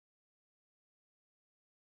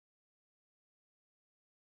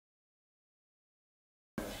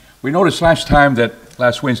We noticed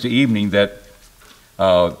last Wednesday evening that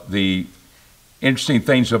the interesting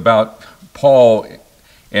things about Paul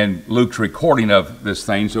and Luke's recording of this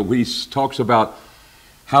thing. So he talks about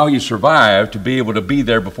how he survived to be able to be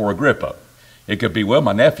there before Agrippa. It could be, well,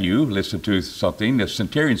 my nephew listened to something. The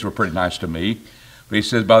centurions were pretty nice to me. But he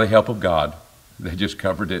says, by the help of God, they just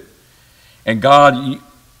covered it. And God's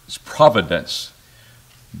providence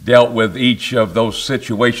dealt with each of those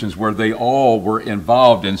situations where they all were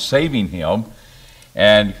involved in saving him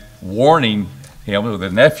and warning him, the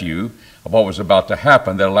nephew, of what was about to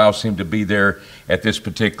happen that allows him to be there at this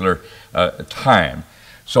particular time.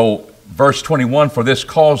 So verse 21, for this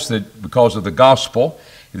cause, that because of the gospel,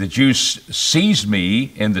 the Jews seized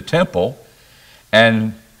me in the temple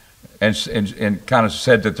and kind of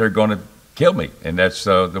said that they're going to kill me. And that's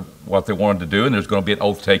what they wanted to do, and there's going to be an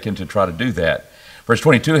oath taken to try to do that. Verse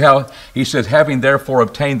 22, how he says, having therefore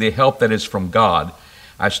obtained the help that is from God,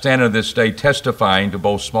 I stand on this day testifying to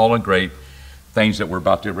both small and great things that we're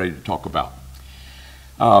about to ready to talk about.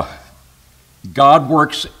 God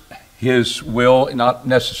works his will, not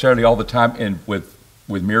necessarily all the time with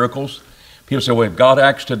miracles. People say, well, if God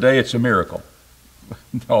acts today, it's a miracle.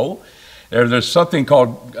 No. There's something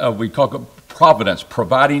called, we call it providence,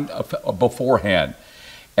 providing beforehand.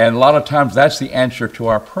 And a lot of times that's the answer to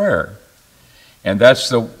our prayer. And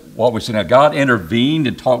that's what we say. Now, God intervened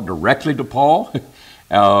and talked directly to Paul.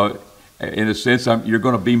 In a sense, you're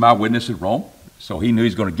going to be my witness in Rome. So he knew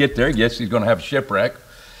he's going to get there. Yes, he's going to have a shipwreck,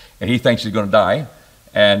 and he thinks he's going to die.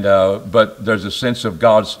 And but there's a sense of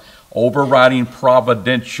God's overriding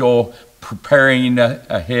providential preparing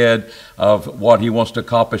ahead of what he wants to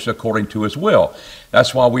accomplish according to his will.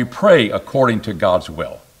 That's why we pray according to God's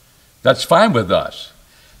will. That's fine with us.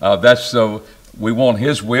 We want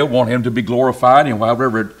his will, want him to be glorified, and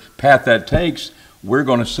whatever path that takes, we're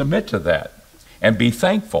going to submit to that and be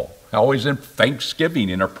thankful. Always in thanksgiving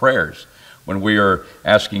in our prayers when we are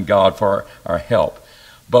asking God for our help.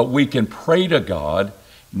 But we can pray to God,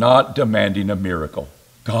 not demanding a miracle.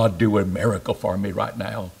 God, do a miracle for me right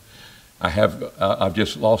now. I've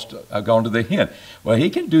gone to the hint. Well, he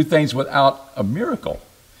can do things without a miracle.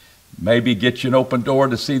 Maybe get you an open door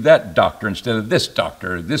to see that doctor instead of this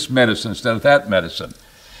doctor, this medicine instead of that medicine,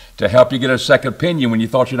 to help you get a second opinion when you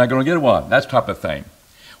thought you're not going to get one, that type of thing.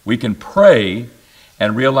 We can pray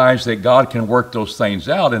and realize that God can work those things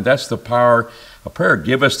out, and that's the power of prayer.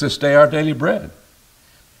 Give us this day our daily bread.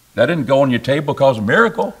 That didn't go on your table because of a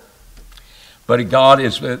miracle, but God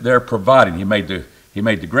is there providing. He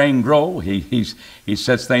made the grain grow. He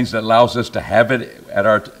sets things that allows us to have it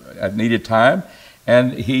at needed time,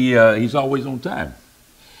 and he's always on time.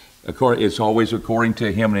 It's always according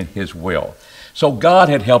to him and his will. So God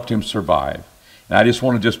had helped him survive. And I just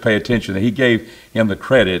want to pay attention that he gave him the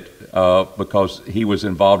credit because he was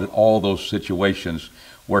involved in all those situations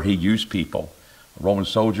where he used people, a Roman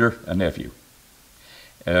soldier, a nephew,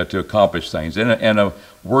 to accomplish things. And a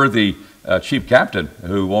worthy chief captain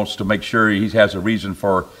who wants to make sure he has a reason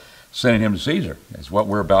for sending him to Caesar. That's what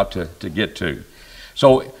we're about to get to.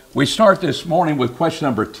 So we start this morning with question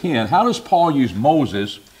number 10. How does Paul use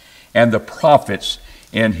Moses and the prophets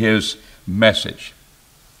in his message?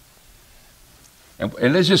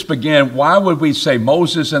 And let's just begin. Why would we say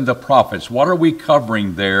Moses and the prophets? What are we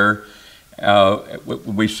covering there?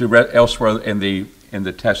 We see elsewhere in the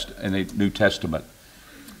New Testament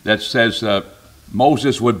that says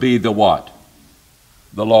Moses would be the what?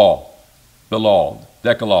 The law,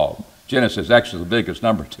 Decalogue, Genesis, Exodus, Leviticus,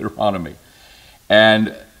 Numbers, Deuteronomy,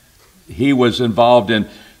 and he was involved in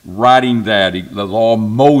writing that, the law of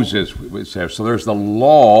Moses, we say. So there's the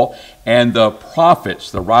law and the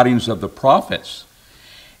prophets, the writings of the prophets.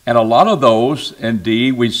 And a lot of those,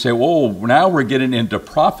 indeed, we say, oh, now we're getting into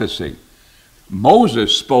prophecy.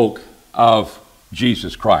 Moses spoke of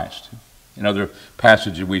Jesus Christ. In other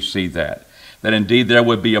passages we see that indeed there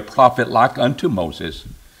would be a prophet like unto Moses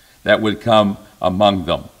that would come among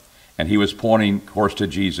them. And he was pointing, of course, to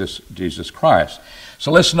Jesus Christ.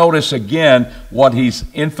 So let's notice again what he's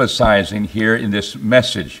emphasizing here in this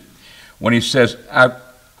message. When he says,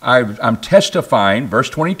 I'm testifying, verse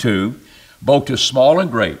 22, both to small and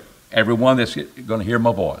great, everyone that's going to hear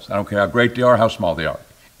my voice. I don't care how great they are, how small they are.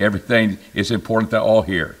 Everything is important to all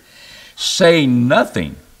hear. Say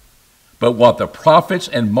nothing but what the prophets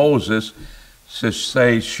and Moses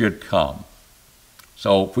say should come.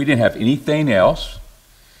 So if we didn't have anything else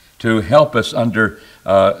to help us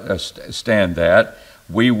understand that,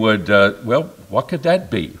 we would, what could that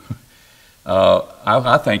be?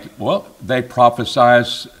 I think, they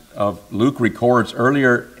prophesize, Luke records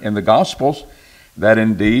earlier in the Gospels that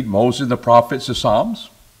indeed Moses and the prophets, the Psalms,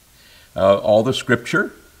 all the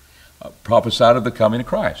Scripture, prophesied of the coming of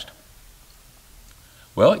Christ.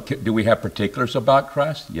 Well, do we have particulars about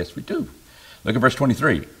Christ? Yes, we do. Look at verse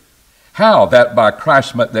 23. How that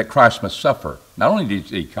Christ must suffer. Not only did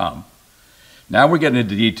he come, now we're getting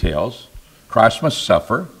into details. Christ must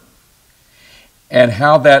suffer. And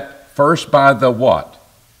how that first by the what?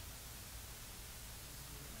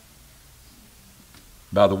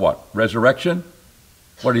 By the what? Resurrection?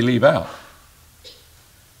 What did he leave out?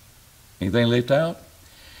 Anything left out?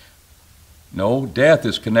 No, death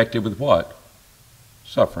is connected with what?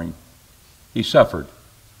 Suffering. He suffered.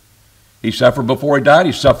 He suffered before he died.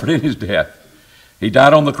 He suffered in his death. He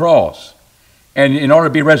died on the cross. And in order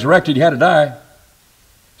to be resurrected, he had to die.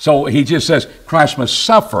 So he just says Christ must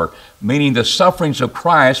suffer, meaning the sufferings of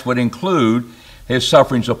Christ would include his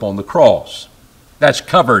sufferings upon the cross. That's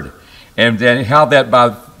covered. And then how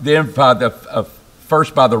that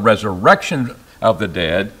first by the resurrection of the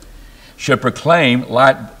dead should proclaim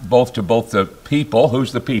light to both the people.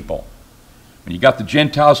 Who's the people? When you got the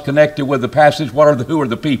Gentiles connected with the passage, who are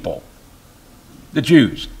the people? The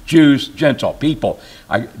Jews. Jews, Gentile, people.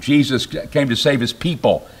 Jesus came to save his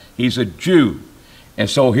people. He's a Jew. And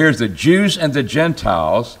so here's the Jews and the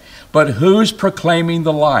Gentiles, but who's proclaiming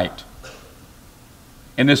the light?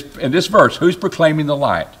 In this verse, who's proclaiming the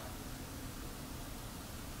light?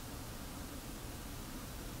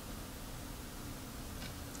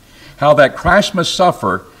 How that Christ must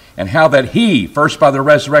suffer, and how that he, first by the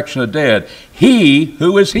resurrection of the dead, he,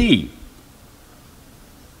 who is he?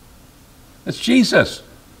 It's Jesus.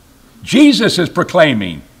 Jesus is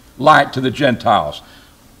proclaiming light to the Gentiles.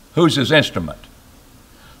 Who's his instrument?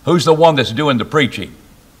 Who's the one that's doing the preaching?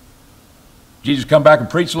 Jesus come back and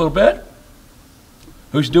preach a little bit?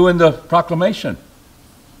 Who's doing the proclamation?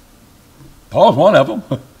 Paul's one of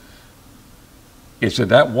them. Isn't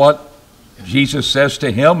that what Jesus says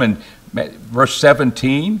to him in verse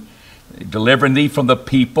 17? Delivering thee from the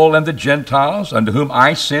people and the Gentiles, unto whom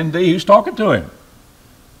I send thee. Who's talking to him?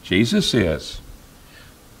 Jesus is.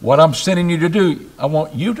 What I'm sending you to do, I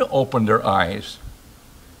want you to open their eyes,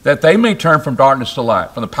 that they may turn from darkness to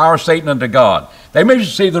light, from the power of Satan unto God. They may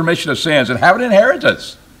receive the remission of sins and have an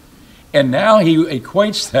inheritance. And now he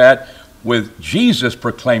equates that with Jesus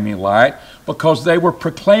proclaiming light, because they were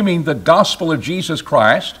proclaiming the gospel of Jesus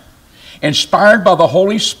Christ, inspired by the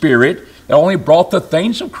Holy Spirit that only brought the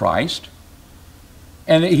things of Christ.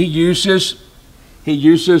 And he uses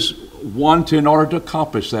one in order to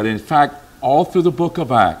accomplish that. In fact, all through the book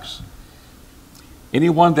of Acts,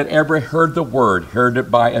 anyone that ever heard the word heard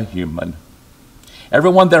it by a human.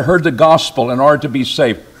 Everyone that heard the gospel in order to be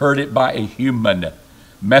saved heard it by a human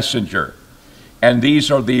messenger. And these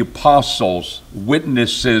are the apostles,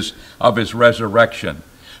 witnesses of his resurrection,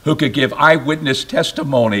 who could give eyewitness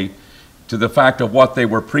testimony to the fact of what they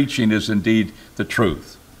were preaching is indeed the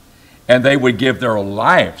truth. And they would give their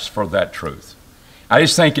lives for that truth. I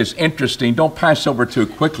just think it's interesting, don't pass over too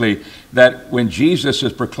quickly, that when Jesus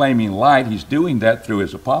is proclaiming light, he's doing that through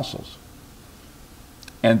his apostles.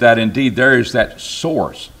 And that indeed there is that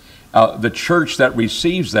source. The church that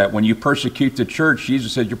receives that, when you persecute the church,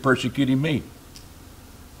 Jesus said, you're persecuting me.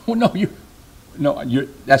 Well, no,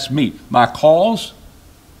 that's me. My cause,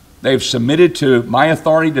 they've submitted to my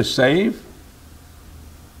authority to save.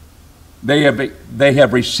 They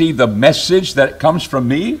have received the message that comes from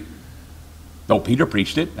me. Though Peter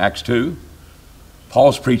preached it, Acts 2.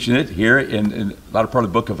 Paul's preaching it here in a lot of part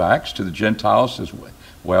of the book of Acts to the Gentiles as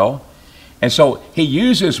well. And so he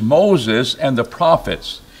uses Moses and the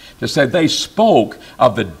prophets to say they spoke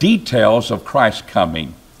of the details of Christ's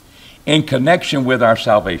coming in connection with our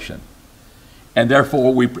salvation. And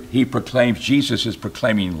therefore he proclaims, Jesus is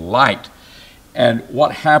proclaiming light. And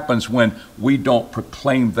what happens when we don't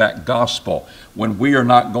proclaim that gospel, when we are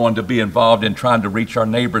not going to be involved in trying to reach our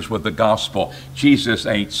neighbors with the gospel? Jesus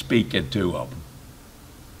ain't speaking to them.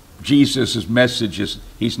 Jesus' message is,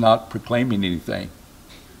 he's not proclaiming anything.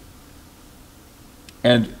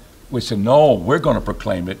 And we said, no, we're going to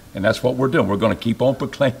proclaim it. And that's what we're doing. We're going to keep on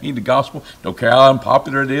proclaiming the gospel. Don't care how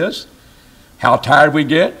unpopular it is, how tired we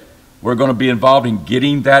get. We're going to be involved in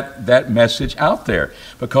getting that message out there,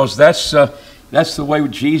 because that's the way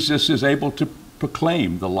Jesus is able to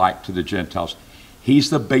proclaim the light to the Gentiles. He's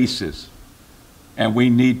the basis, and we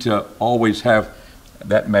need to always have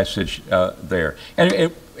that message there.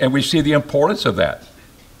 And we see the importance of that.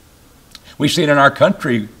 We see it in our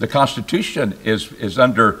country. The Constitution is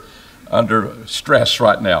under stress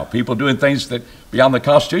right now. People doing things that beyond the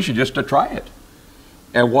Constitution just to try it.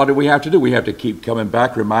 And what do we have to do? We have to keep coming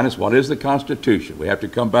back, remind us, what is the Constitution? We have to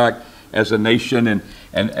come back as a nation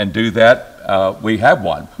and do that. We have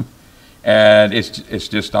one. And it's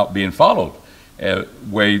just not being followed.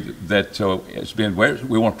 way that it's been.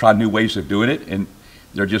 We want to try new ways of doing it, and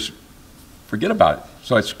they're just forget about it.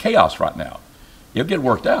 So it's chaos right now. It'll get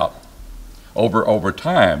worked out over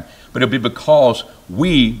time, but it'll be because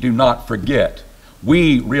we do not forget.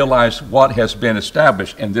 We realize what has been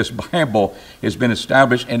established, and this Bible has been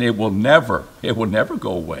established, and it will never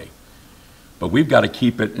go away. But we've got to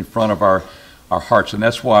keep it in front of our hearts, and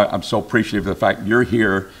that's why I'm so appreciative of the fact you're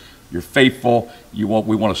here, you're faithful, we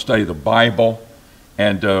want to study the Bible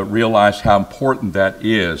and realize how important that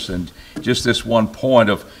is. And just this one point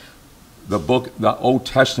of the book, the Old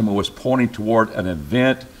Testament was pointing toward an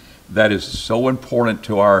event that is so important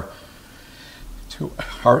to our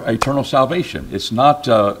eternal salvation. It's not,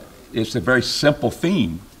 it's a very simple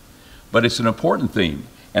theme, but it's an important theme.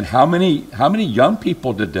 And how many young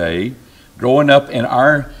people today growing up in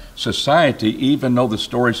our society even know the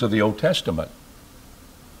stories of the Old Testament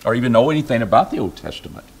or even know anything about the Old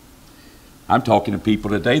Testament? I'm talking to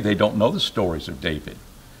people today, they don't know the stories of David.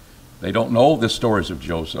 They don't know the stories of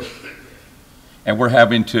Joseph. And we're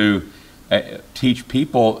having to teach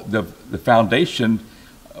people the foundation.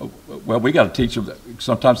 Well, we got to teach them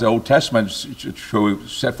sometimes the Old Testament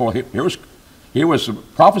set forth. Here was a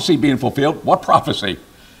prophecy being fulfilled. What prophecy?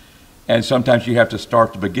 And sometimes you have to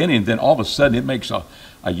start the beginning, and then all of a sudden it makes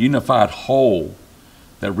a unified whole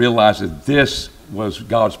that realizes this was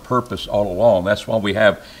God's purpose all along. That's why we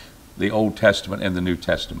have the Old Testament and the New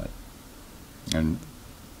Testament. And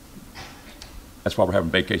that's why we're having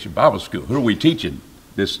Vacation Bible School. Who are we teaching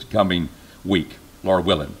this coming week, Lord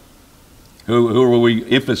willing? Who are we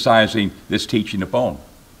emphasizing this teaching upon?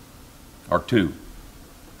 Or two?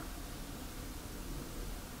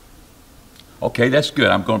 Okay, that's good.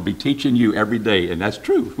 I'm going to be teaching you every day, and that's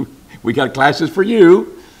true. We got classes for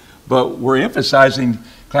you, but we're emphasizing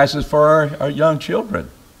classes for our young children.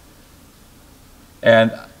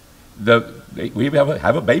 And we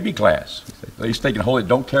have a baby class. At least they can hold it,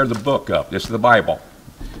 don't tear the book up. This is the Bible.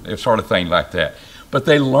 Sort of thing like that. But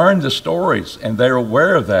they learn the stories, and they're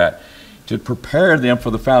aware of that to prepare them for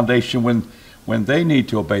the foundation when they need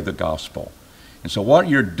to obey the gospel. And so what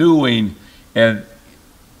you're doing and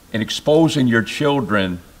exposing your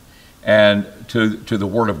children and to the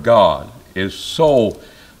Word of God is so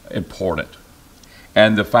important.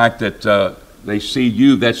 And the fact that they see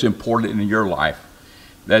you, that's important in your life.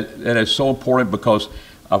 That is so important because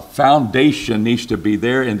a foundation needs to be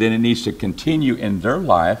there, and then it needs to continue in their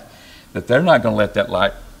life, that they're not going to let that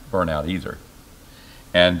light burn out either.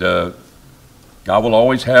 And God will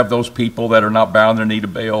always have those people that are not bowing their knee to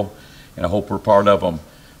Baal, and I hope we're part of them.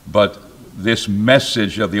 But this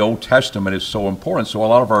message of the Old Testament is so important. So a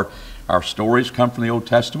lot of our stories come from the Old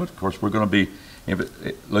Testament. Of course, we're going to be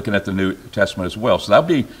looking at the New Testament as well. So that'll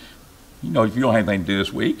be, if you don't have anything to do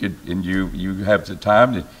this week and you have the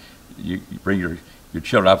time, you bring your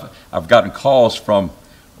children. I've gotten calls from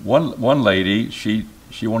one lady. She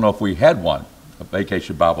wanted to know if we had one, a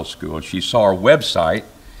Vacation Bible School. And she saw our website,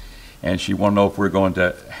 and she wanted to know if we were going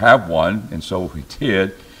to have one, and so we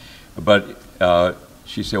did. But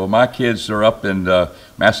she said, well, my kids are up in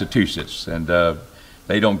Massachusetts, and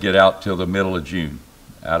they don't get out till the middle of June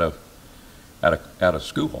out of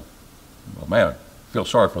school. Well, man, I feel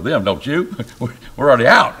sorry for them, don't you? We're already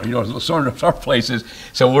out, some of our places.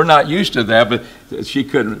 So we're not used to that, but she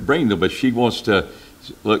couldn't bring them. But she wants to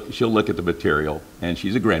she'll look at the material, and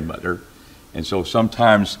she's a grandmother. And so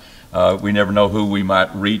sometimes we never know who we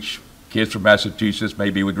might reach. Kids from Massachusetts,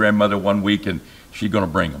 maybe with grandmother one week, and she's going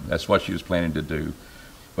to bring them. That's what she was planning to do.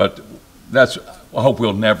 But I hope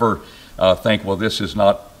we'll never think, well, this is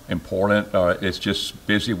not important, it's just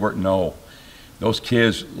busy work. No. Those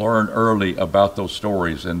kids learn early about those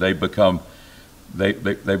stories, and they become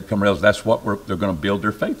realize that's what they're going to build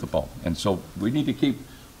their faith upon. And so we need to keep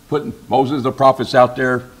putting Moses, the prophets out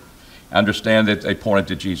there, understand that they pointed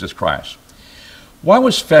to Jesus Christ. Why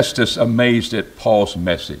was Festus amazed at Paul's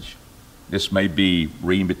message? This may be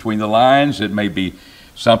reading between the lines. It may be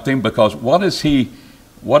something, because what does he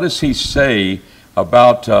say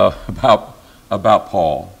about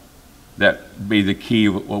Paul? That would be the key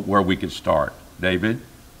where we could start. David?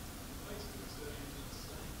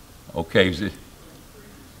 Okay.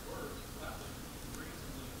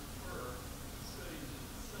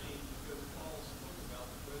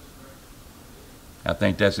 I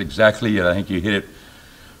think that's exactly it. I think you hit it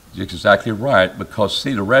exactly right, because,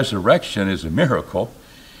 see, the resurrection is a miracle,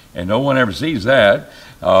 and no one ever sees that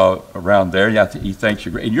around there. He thinks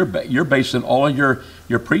you're great. And you're basing all of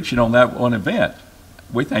your preaching on that one event.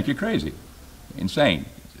 We think you're crazy, insane,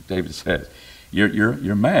 David says.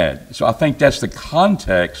 You're mad. So I think that's the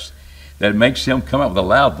context that makes him come up with a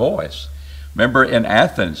loud voice. Remember in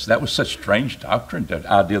Athens, that was such strange doctrine, the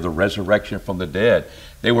idea of the resurrection from the dead.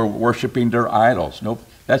 They were worshiping their idols. Nope,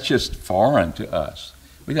 that's just foreign to us.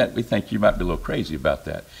 We think you might be a little crazy about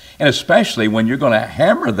that. And especially when you're going to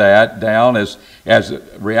hammer that down as a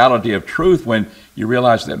reality of truth when you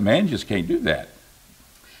realize that man just can't do that.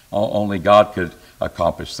 Only God could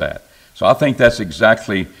accomplish that. So I think that's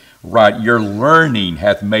exactly right. Your learning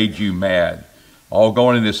hath made you mad. All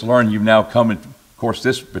going in this learning, you've now come in, of course,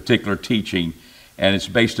 this particular teaching, and it's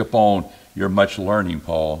based upon your much learning,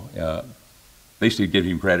 Paul. At least he'd give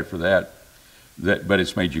him credit for that. But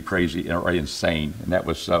it's made you crazy or insane, and that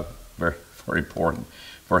was very, very important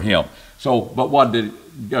for him. So, but what did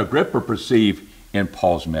Agrippa perceive in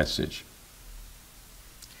Paul's message?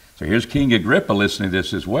 So here's King Agrippa listening to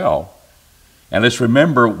this as well. And let's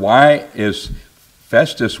remember, why is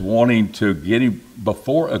Festus wanting to get him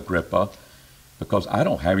before Agrippa? Because I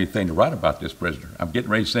don't have anything to write about this prisoner. I'm getting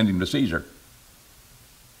ready to send him to Caesar.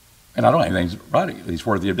 And I don't have anything to write. He's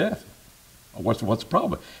worthy of death. What's the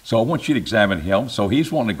problem? So I want you to examine him. So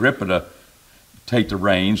he's wanting Agrippa to take the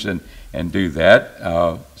reins and do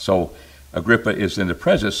that. So Agrippa is in the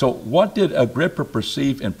presence. So what did Agrippa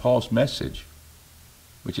perceive in Paul's message?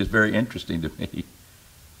 Which is very interesting to me.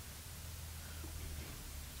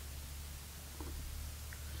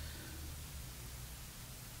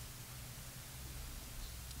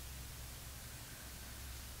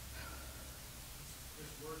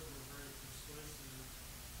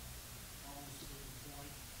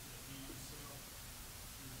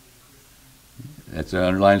 That's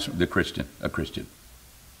underlines a Christian.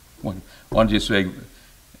 Why don't you say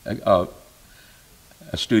a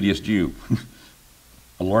studious Jew,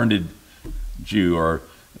 a learned Jew, or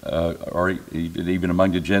even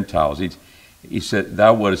among the Gentiles? He said,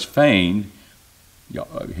 "Thou wouldst fain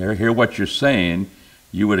hear what you're saying.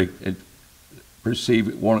 You would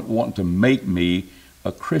perceive wanting to make me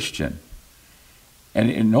a Christian."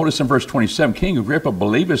 And notice in verse 27, King Agrippa,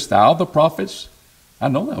 believest thou the prophets? I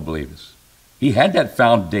know thou believest. He had that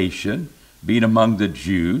foundation, being among the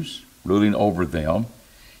Jews, ruling over them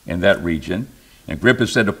in that region. And Agrippa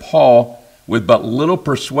said to Paul, with but little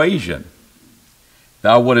persuasion,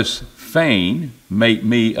 thou wouldest fain make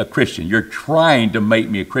me a Christian. You're trying to make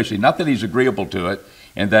me a Christian. Not that he's agreeable to it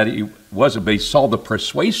and that he wasn't, but he saw the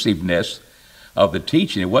persuasiveness of the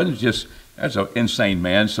teaching. It wasn't just, that's an insane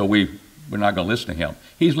man, so we're not going to listen to him.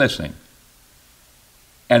 He's listening.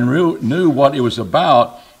 And knew what it was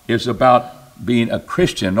about. It's about being a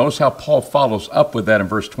Christian. Notice how Paul follows up with that in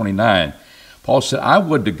verse 29. Paul said, I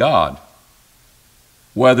would to God,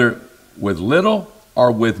 whether with little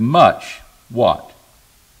or with much, what?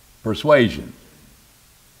 Persuasion.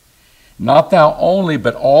 Not thou only,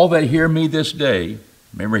 but all that hear me this day,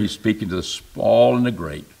 remember he's speaking to the small and the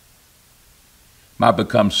great, might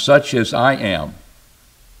become such as I am.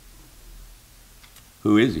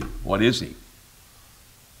 Who is he? What is he?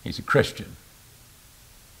 He's a Christian.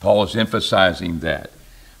 Paul is emphasizing that.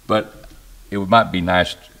 But it might be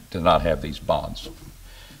nice to not have these bonds.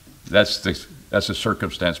 That's the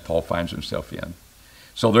circumstance Paul finds himself in.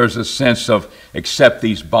 So there's a sense of accept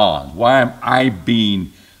these bonds. Why am I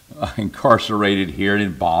being incarcerated here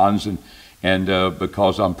in bonds? And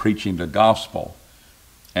because I'm preaching the gospel.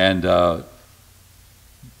 And the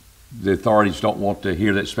authorities don't want to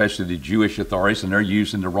hear that, especially the Jewish authorities, and they're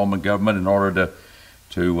using the Roman government in order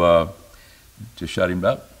to shut him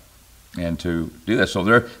up and to do that. So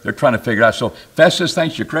they're trying to figure out. So Festus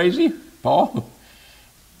thinks you're crazy, Paul,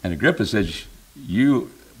 and Agrippa says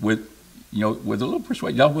with a little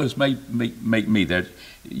persuasion, y'all will make me that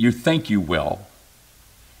you think you will,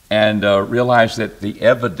 and realize that the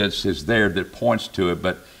evidence is there that points to it,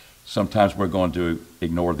 but sometimes we're going to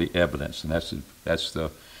ignore the evidence, and that's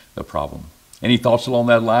the problem. Any thoughts along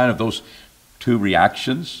that line of those two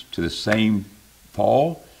reactions to the same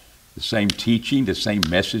Paul? The same teaching, the same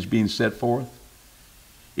message being set forth.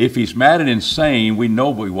 If he's mad and insane, we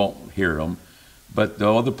know we won't hear him. But the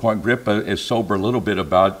other point, Agrippa is sober a little bit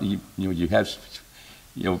about, it's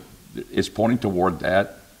pointing toward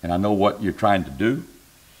that, and I know what you're trying to do,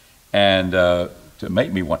 and to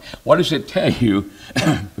make me one. What does it tell you?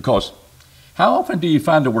 Because how often do you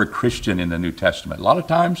find the word Christian in the New Testament? A lot of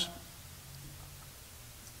times,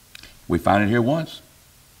 we find it here once.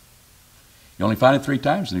 You only find it 3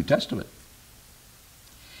 times in the New Testament.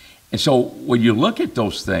 And so when you look at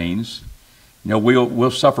those things,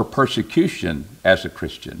 we'll suffer persecution as a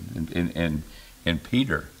Christian. In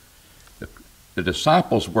Peter, the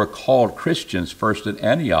disciples were called Christians first at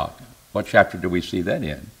Antioch. What chapter do we see that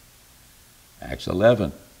in? Acts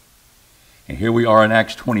 11. And here we are in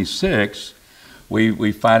Acts 26.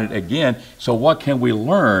 We find it again. So what can we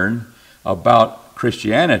learn about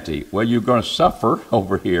Christianity. Well, you're going to suffer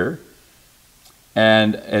over here.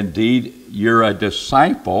 And indeed, you're a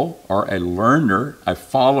disciple or a learner, a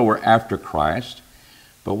follower after Christ.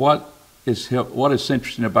 But what is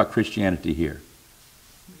interesting about Christianity here?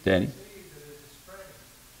 Danny?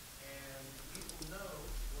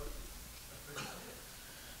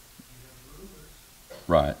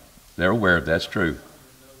 Right. They're aware of that's true.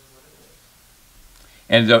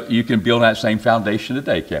 And you can build that same foundation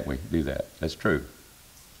today, can't we? Do that. That's true.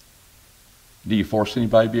 Do you force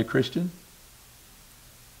anybody to be a Christian?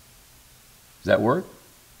 Does that work?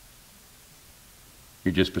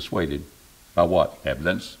 You're just persuaded. By what?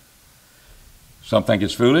 Evidence. Some think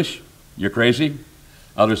it's foolish. You're crazy.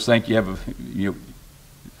 Others think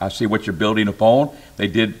I see what you're building upon.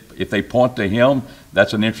 If they point to him,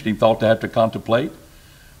 that's an interesting thought to have to contemplate.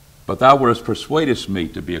 But thou wouldst persuadest me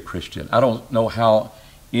to be a Christian. I don't know how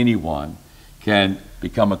anyone can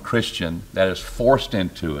become a Christian that is forced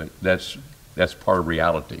into it. That's part of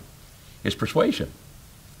reality. It's persuasion.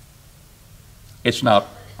 It's not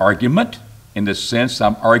argument in the sense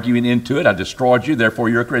I'm arguing into it. I destroyed you, therefore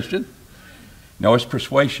you're a Christian. No, it's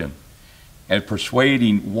persuasion. And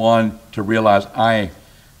persuading one to realize I'm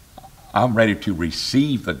ready to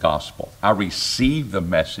receive the gospel. I receive the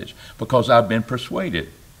message because I've been persuaded.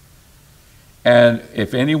 And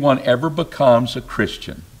if anyone ever becomes a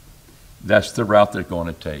Christian, that's the route they're going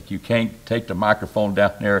to take. You can't take the microphone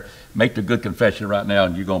down there, make the good confession right now,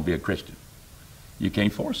 and you're going to be a Christian. You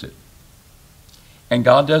can't force it. And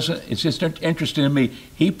God doesn't, it's just interesting to me,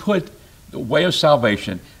 he put the way of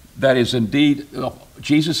salvation that is indeed,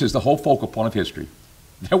 Jesus is the whole focal point of history.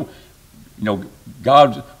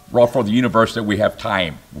 God brought for the universe that we have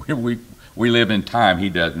time. We live in time,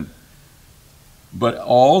 he doesn't. But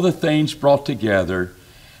all the things brought together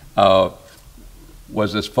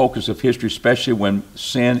was this focus of history, especially when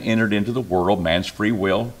sin entered into the world, man's free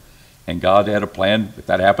will, and God had a plan. If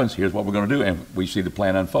that happens, here's what we're going to do, and we see the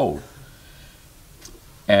plan unfold.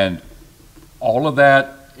 And all of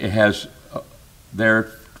that it has there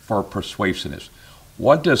for persuasiveness.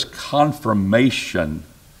 What does confirmation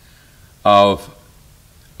of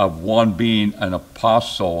one being an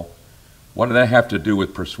apostle, what did that have to do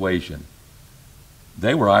with persuasion?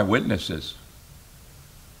 They were eyewitnesses.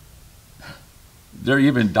 They're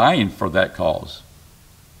even dying for that cause.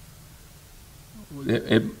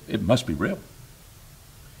 It must be real.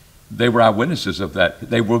 They were eyewitnesses of that.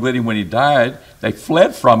 They were with him when he died. They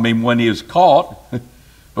fled from him when he was caught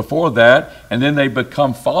before that. And then they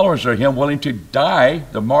become followers of him, willing to die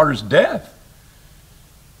the martyr's death.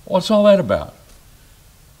 What's all that about?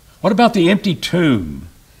 What about the empty tomb?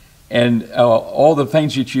 And all the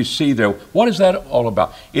things that you see there, what is that all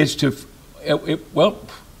about? It's if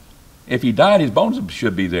he died, his bones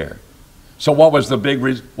should be there. So what was the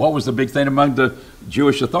big thing among the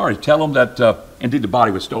Jewish authorities? Tell them that indeed the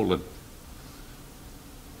body was stolen,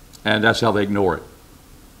 and that's how they ignore it.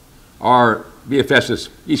 Or BFS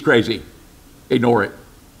he's crazy, ignore it.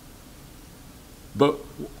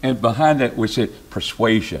 And behind that we said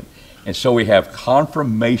persuasion, and so we have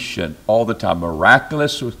confirmation all the time,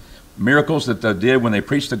 miraculous miracles that they did when they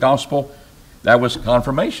preached the gospel. That was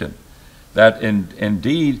confirmation that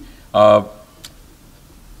indeed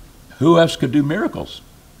who else could do miracles?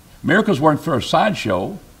 Miracles weren't for a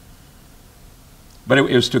sideshow, but it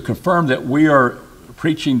was to confirm that we are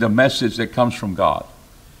preaching the message that comes from God.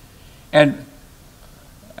 And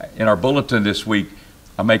in our bulletin this week,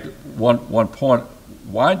 I make one point.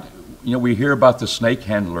 Why, we hear about the snake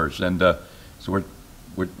handlers, and so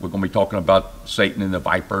we're going to be talking about Satan and the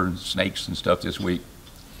viper and snakes and stuff this week.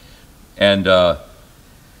 And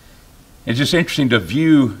it's just interesting to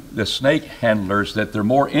view the snake handlers, that they're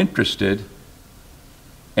more interested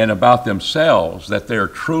in about themselves, that they're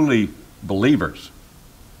truly believers.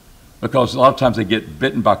 Because a lot of times they get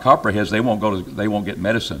bitten by copperheads, they won't get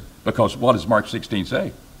medicine. Because what does Mark 16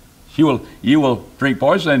 say? You will drink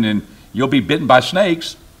poison and you'll be bitten by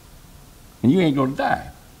snakes and you ain't going to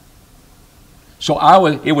die. So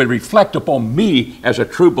it would reflect upon me as a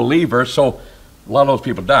true believer, so a lot of those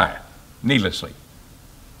people die needlessly.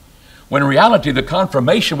 When in reality, the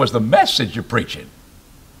confirmation was the message you're preaching.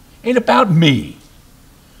 It ain't about me.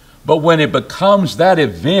 But when it becomes that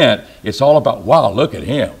event, it's all about, wow, look at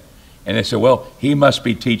him. And they say, well, he must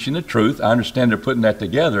be teaching the truth. I understand they're putting that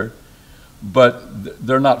together, but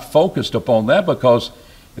they're not focused upon that, because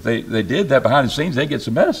if they did that behind the scenes, they get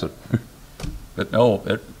some medicine. But no,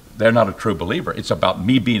 they're not a true believer. It's about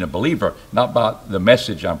me being a believer, not about the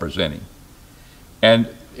message I'm presenting. And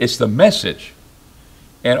it's the message.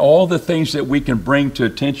 And all the things that we can bring to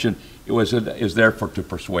attention is there to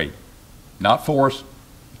persuade, not force.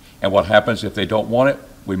 And what happens if they don't want it?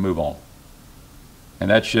 We move on. And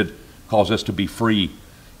that should cause us to be free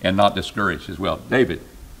and not discouraged as well. David.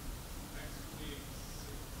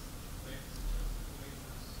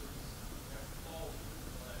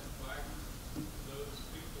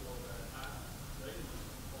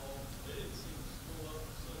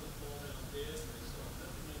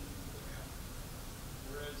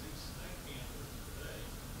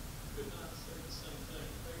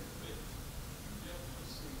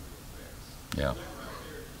 Yeah.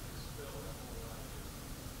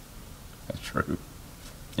 That's true.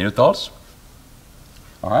 Any thoughts?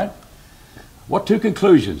 All right. What two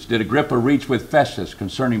conclusions did Agrippa reach with Festus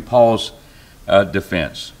concerning Paul's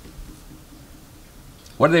defense?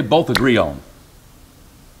 What do they both agree on?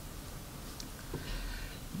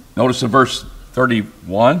 Notice in verse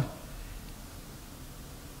 31.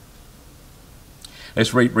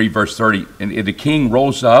 Let's read verse 30. And the king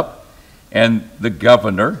rose up, and the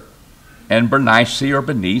governor, and Bernice or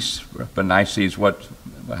Bernice is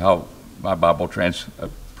how my Bible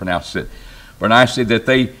pronounces it. Bernice, that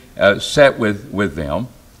they sat with them.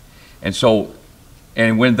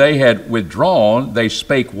 And when they had withdrawn, they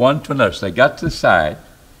spake one to another. So they got to the side,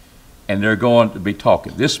 and they're going to be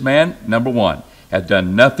talking. This man, number one, had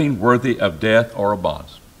done nothing worthy of death or of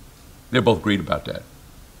bonds. They both agreed about that.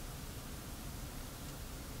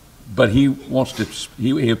 But he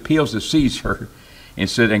appeals to Caesar and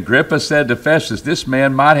said, Agrippa said to Festus, this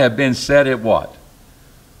man might have been set at what?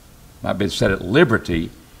 Might have been set at liberty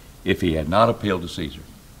if he had not appealed to Caesar.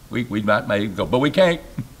 We might make go, but we can't.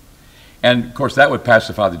 And of course that would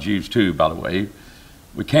pacify the Jews too, by the way.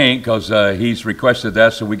 We can't because he's requested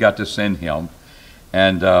that, so we got to send him.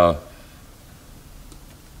 And I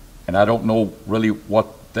don't know really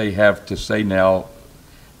what they have to say now.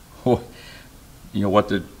 You know, what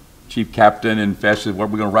the chief captain and Festus, what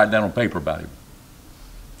we're going to write down on paper about him.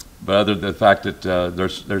 But other than the fact that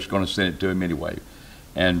they're going to send it to him anyway.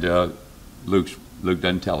 And Luke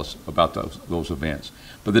doesn't tell us about those events.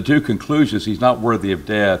 But the two conclusions, he's not worthy of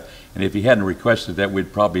death, and if he hadn't requested that,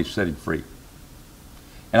 we'd probably set him free.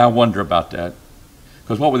 And I wonder about that.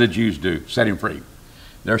 Because what would the Jews do? Set him free.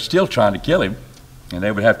 They're still trying to kill him, and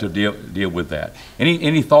they would have to deal with that.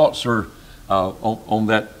 Any thoughts on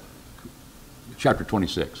that? Chapter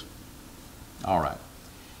 26. All right.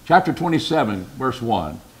 Chapter 27, verse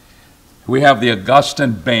 1. We have the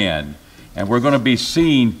Augustan band, and we're going to be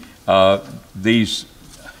seeing these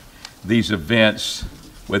events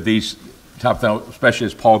with these type of things, especially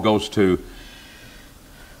as Paul goes to,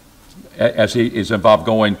 as he is involved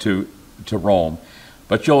going to Rome.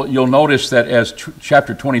 But you'll notice that as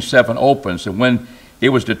chapter 27 opens, and when it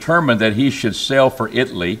was determined that he should sail for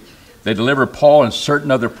Italy, they delivered Paul and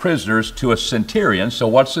certain other prisoners to a centurion. So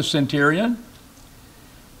what's a centurion?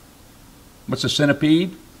 What's a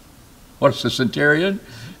centipede? What's the centurion?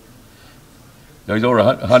 There's over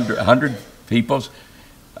 100 people,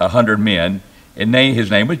 100 men. And his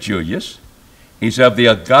name was Julius. He's of the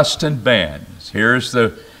Augustan band. Here's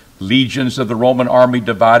the legions of the Roman army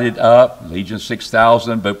divided up. Legion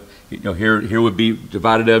 6,000, but here would be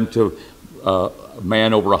divided into a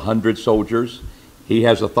man over 100 soldiers. He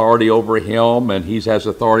has authority over him, and he has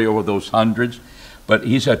authority over those hundreds. But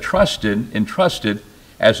he's entrusted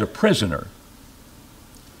as a prisoner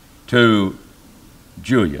to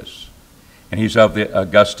Julius, and he's of the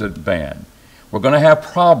Augustan band. We're going to have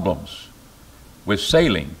problems with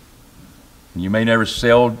sailing. And you may never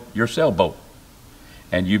sail your sailboat,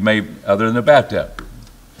 and you may, other than the bathtub.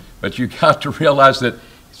 But you got to realize that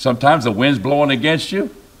sometimes the wind's blowing against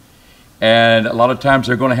you, and a lot of times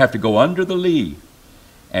they're going to have to go under the lee.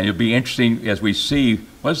 And it'll be interesting as we see,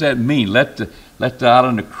 what does that mean? Let the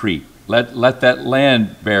island creep. Let that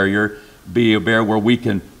land barrier be a barrier where we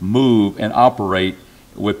can move and operate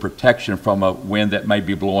with protection from a wind that may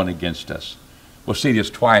be blowing against us. We'll see this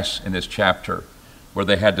twice in this chapter, where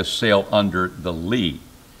they had to sail under the lee.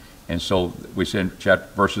 And so we see in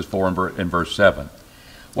verses 4 and verse 7.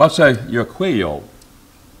 What's a Euquio?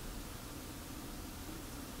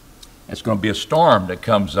 It's going to be a storm that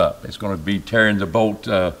comes up. It's going to be tearing the boat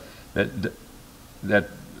that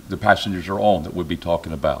the passengers are on that we'll be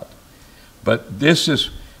talking about. But this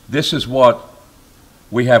is what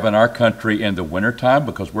we have in our country in the wintertime,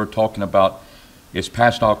 because we're talking about, it's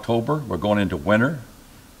past October, we're going into winter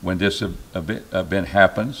when this event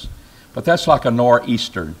happens. But that's like a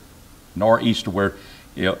nor'easter where,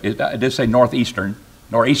 I did say nor'easter,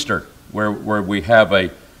 where we have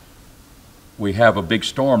a big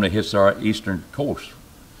storm that hits our eastern coast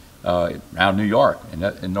around New York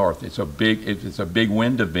and north. It's a big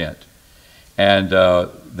wind event, and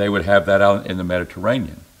they would have that out in the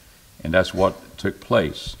Mediterranean, and that's what took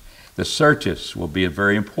place. The searches will be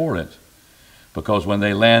very important, because when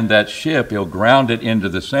they land that ship, he'll ground it into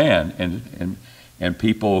the sand, and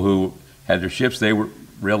people who had their ships, they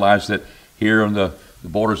realized that here on the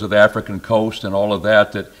borders of the African coast and all of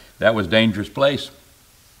that, that was a dangerous place.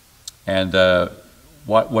 And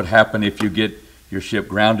what would happen if you get your ship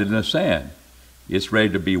grounded in the sand? It's ready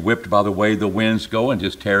to be whipped by the way the winds go and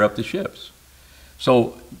just tear up the ships.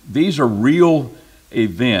 So these are real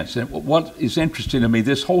events. And what is interesting to me,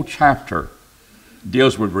 this whole chapter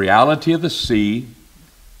deals with reality of the sea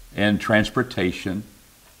and transportation.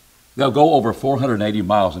 They'll go over 480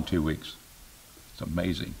 miles in 2 weeks. It's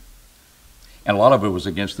amazing. And a lot of it was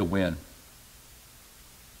against the wind.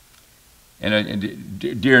 And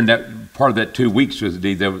during that part of that 2 weeks,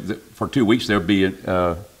 for 2 weeks they'll be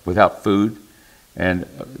without food and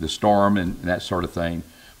the storm and that sort of thing.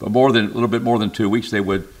 But a little bit more than 2 weeks, they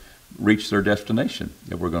would reach their destination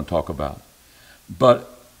that we're going to talk about. But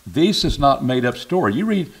this is not made up story. You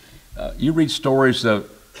read stories of,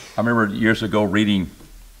 I remember years ago reading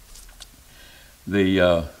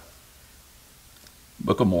the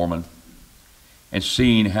Book of Mormon and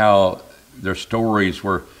seeing how their stories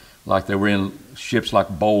were like they were in ships like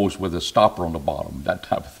bowls with a stopper on the bottom, that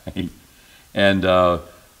type of thing. And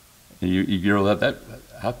you know that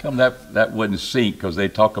how come that wouldn't sink? Because they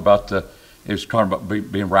talk about it was talking about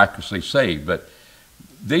being miraculously saved. But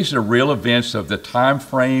these are real events of the time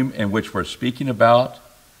frame in which we're speaking about.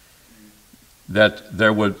 That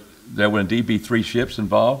there would indeed be 3 ships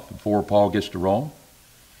involved before Paul gets to Rome,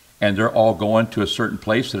 and they're all going to a certain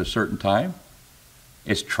place at a certain time.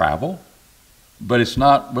 It's travel, but it's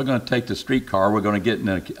not, we're going to take the streetcar, we're going to get in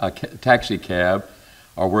a taxi cab,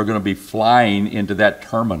 or we're going to be flying into that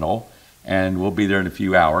terminal, and we'll be there in a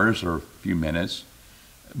few hours or a few minutes.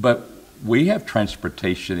 But we have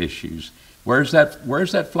transportation issues. Where's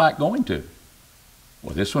that flight going to?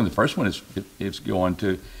 Well, this one, the first one is going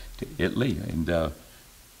to Italy and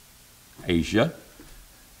Asia.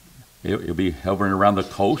 It'll be hovering around the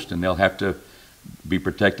coast, and they'll have to be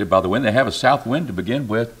protected by the wind. They have a south wind to begin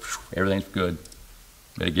with. Everything's good,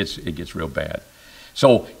 but it gets real bad.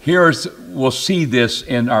 So we'll see this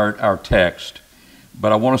in our text,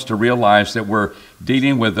 but I want us to realize that we're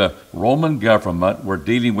dealing with the Roman government. We're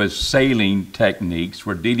dealing with sailing techniques.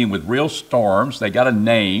 We're dealing with real storms. They got a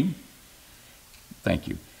name. Thank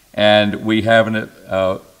you. And we have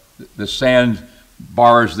the sand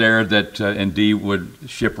bars there that indeed would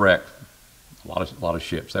shipwreck a lot of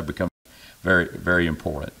ships. That becomes very, very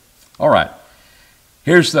important. All right.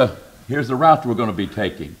 Here's the route we're going to be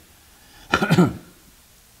taking.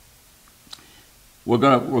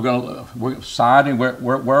 We're siding.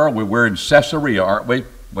 Where are we? We're in Caesarea, aren't we?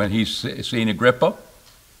 When he's seeing Agrippa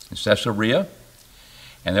in Caesarea,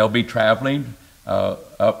 and they'll be traveling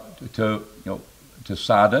up to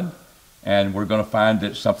Sidon, and we're going to find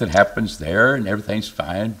that something happens there, and everything's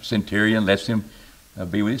fine. Centurion lets him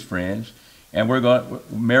be with his friends, and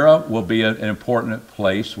Myra will be an important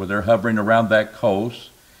place where they're hovering around that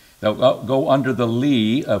coast. They'll go under the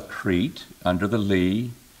lee of Crete, under the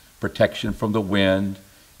lee, protection from the wind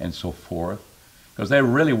and so forth, because they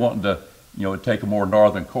really wanting to take a more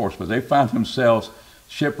northern course, but they found themselves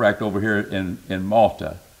shipwrecked over here in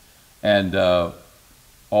Malta, and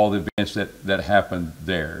all the events that happened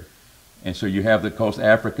there. And so you have the coast,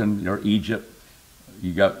 African or Egypt,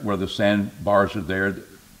 you got where the sandbars are there.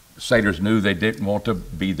 Sailors knew they didn't want to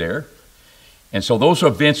be there. And so those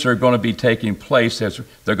events are going to be taking place as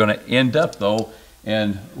they're going to end up, though,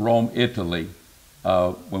 in Rome, Italy,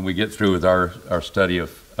 when we get through with our study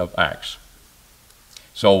of Acts.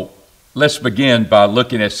 So let's begin by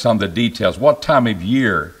looking at some of the details. What time of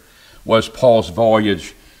year was Paul's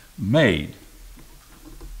voyage made?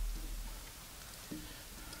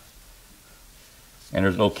 And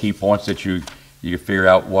there's little key points that you figure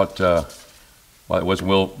out what it was.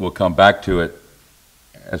 We'll come back to it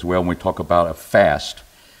as well when we talk about a fast.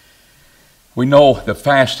 We know the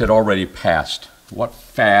fast had already passed. What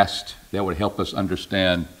fast that would help us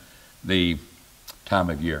understand the time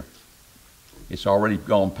of year? It's already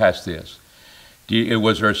gone past this.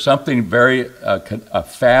 Was there something a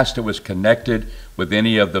fast that was connected with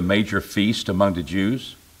any of the major feasts among the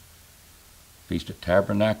Jews? Feast of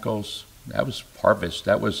Tabernacles, that was harvest,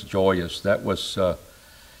 that was joyous, that was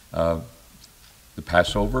the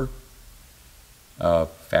Passover.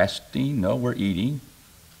 Fasting, no, we're eating.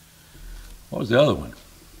 What was the other one?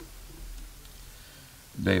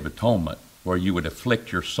 Day of Atonement, where you would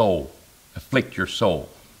afflict your soul. Afflict your soul.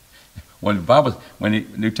 When the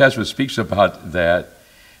New Testament speaks about that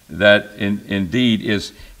indeed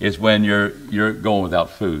is when you're going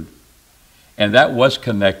without food, and that was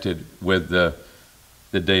connected with the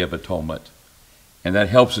the Day of Atonement. And that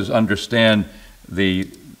helps us understand the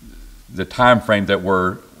time frame that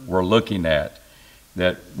we're looking at,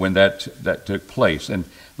 that when that took place. And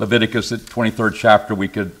Leviticus, the 23rd chapter, we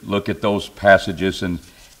could look at those passages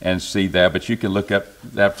and see that, but you can look at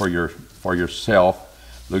that for yourself.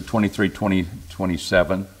 Luke 23, 20,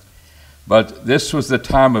 27. But this was the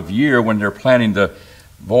time of year when they're planning the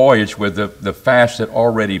voyage with the fast that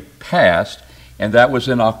already passed, and that was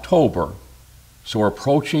in October. So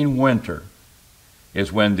approaching winter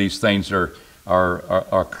is when these things are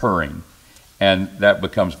occurring, and that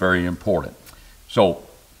becomes very important. So,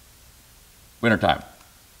 wintertime,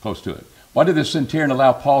 close to it. What did the centurion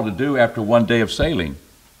allow Paul to do after one day of sailing?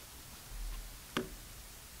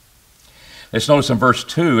 Let's notice in verse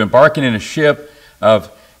 2, embarking in a ship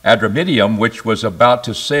of Adramyttium, which was about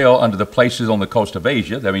to sail under the places on the coast of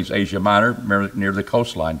Asia. That means Asia Minor, near the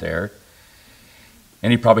coastline there.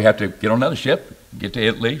 And he probably had to get on another ship, get to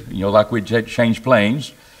Italy, like we change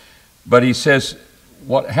planes. But he says,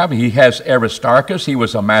 what happened? He has Aristarchus. He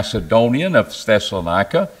was a Macedonian of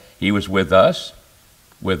Thessalonica. He was with us.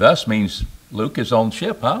 With us means Luke is on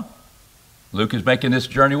ship, huh? Luke is making this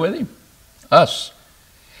journey with him. Us.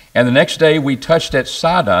 And the next day we touched at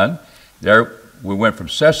Sidon. There we went from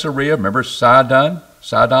Caesarea, remember Sidon,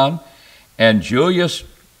 and Julius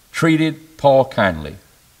treated Paul kindly.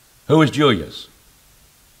 Who is Julius?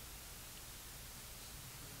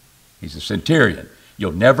 He's a centurion.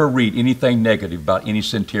 You'll never read anything negative about any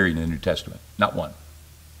centurion in the New Testament. Not one.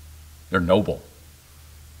 They're noble.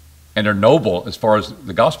 And they're noble as far as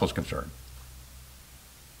the gospel is concerned.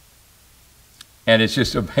 And it's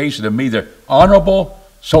just amazing to me. They're honorable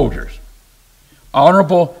soldiers,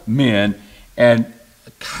 honorable men, and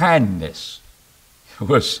kindness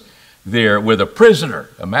was there with a prisoner.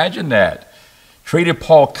 Imagine that. Treated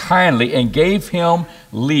Paul kindly and gave him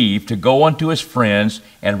leave to go unto his friends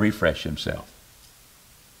and refresh himself.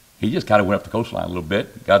 He just kind of went up the coastline a little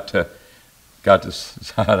bit, got to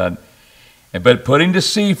Sidon. But putting to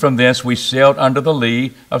sea from thence, we sailed under the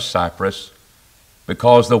lee of Cyprus,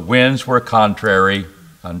 because the winds were contrary.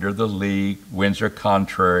 Under the lee, winds are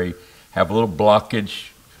contrary. Have a little blockage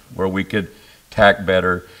where we could tack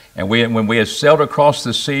better. And when we had sailed across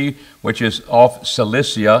the sea, which is off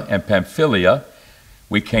Cilicia and Pamphylia,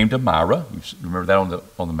 we came to Myra. You remember that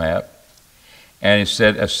on the map. And it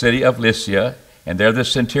said, a city of Lycia. And there the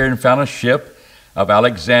centurion found a ship of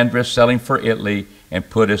Alexandria sailing for Italy, and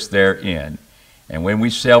put us therein. And when we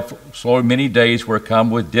sailed so many days, we're come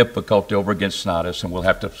with difficulty over against Cnidus, and we'll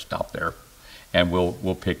have to stop there, and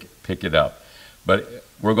we'll pick it up. But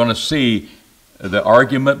we're going to see the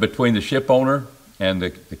argument between the ship owner and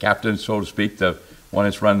the captain, so to speak, the one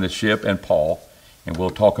that's running the ship, and Paul, and we'll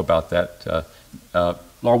talk about that,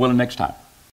 Lord willing, next time.